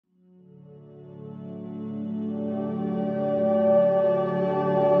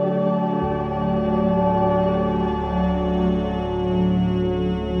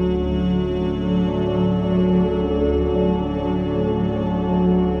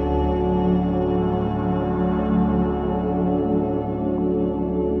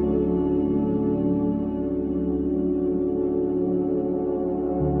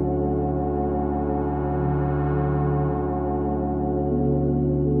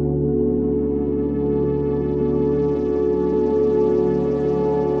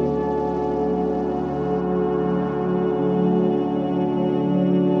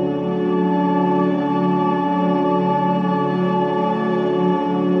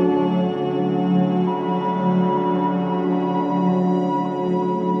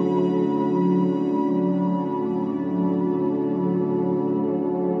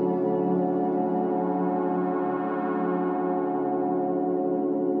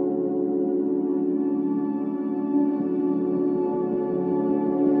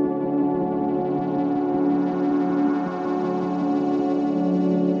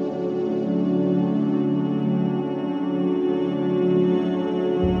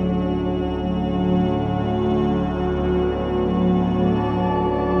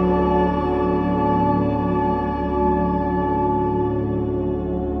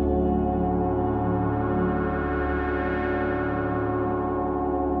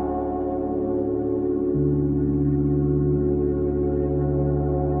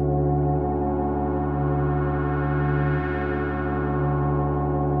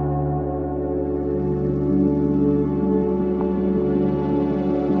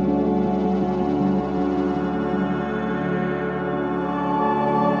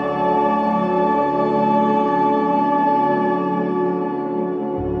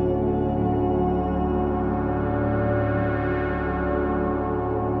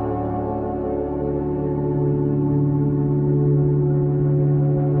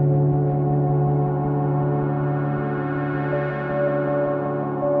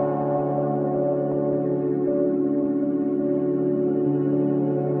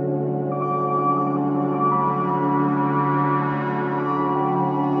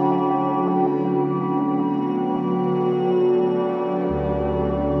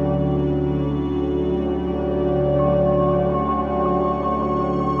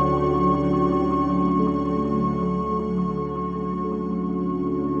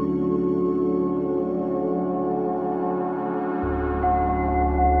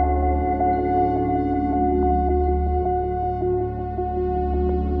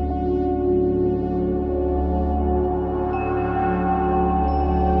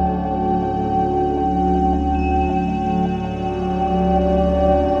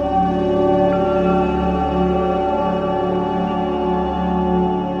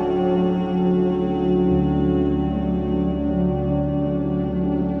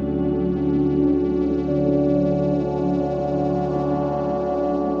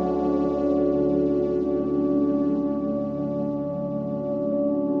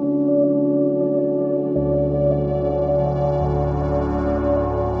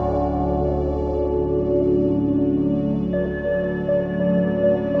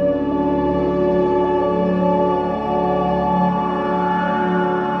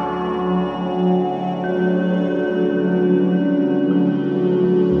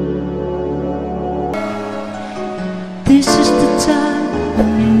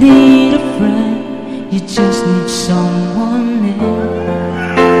you just need someone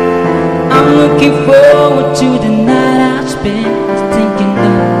else. I'm looking forward to the night I spend thinking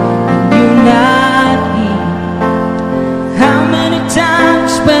of when you're not here. How many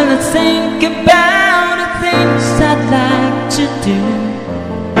times will I think about the things I'd like to do?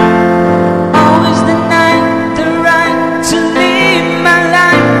 Always the night, the right to live my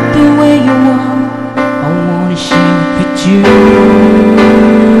life the way you want. I wanna share it with you.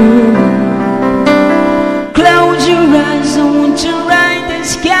 Close your eyes, I want to ride the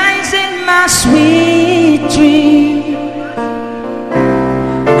skies in my sweet dream.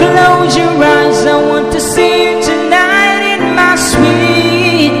 Close your eyes, I want to see you tonight in my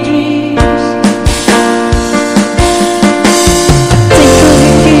sweet dreams. I think of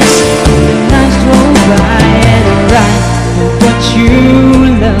your kiss, the nights roll by and I write what you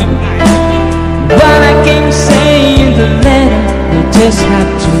love. What I can't say in the letter, you just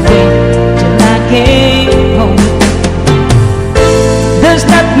have to wait till I came home. There's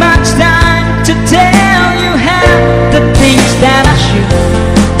not much time to tell you half the things that I should.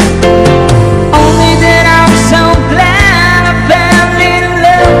 Only that I'm so glad I fell in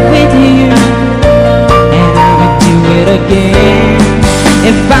love with you, and I would do it again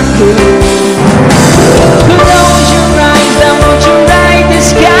if I could. Close your eyes, I want you right the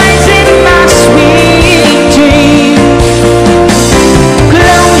skies in my sweet dream.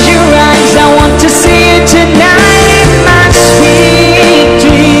 Close your eyes, I want to see you tonight in my sweet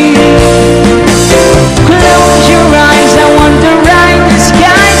dream. Close your eyes, I want to ride the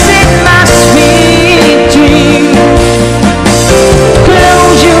skies in my sweet dream.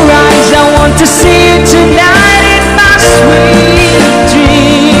 Close your eyes, I want to see you tonight in my sweet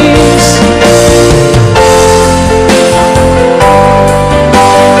dreams.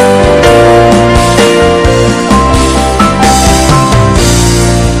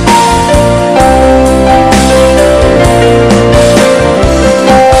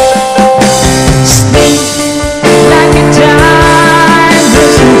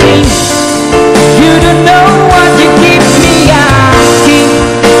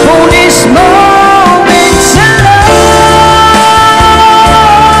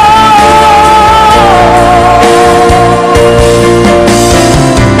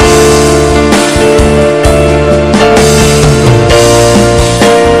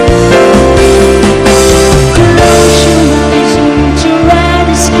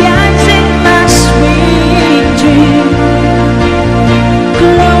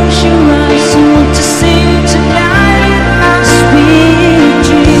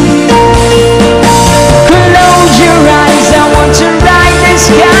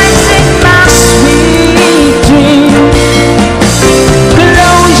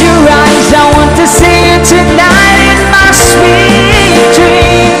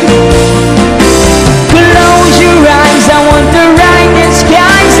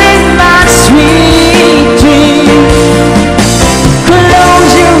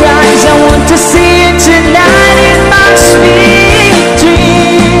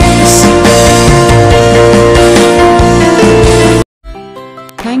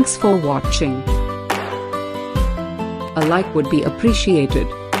 Thanks for watching. A like would be appreciated.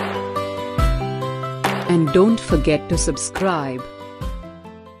 And don't forget to subscribe.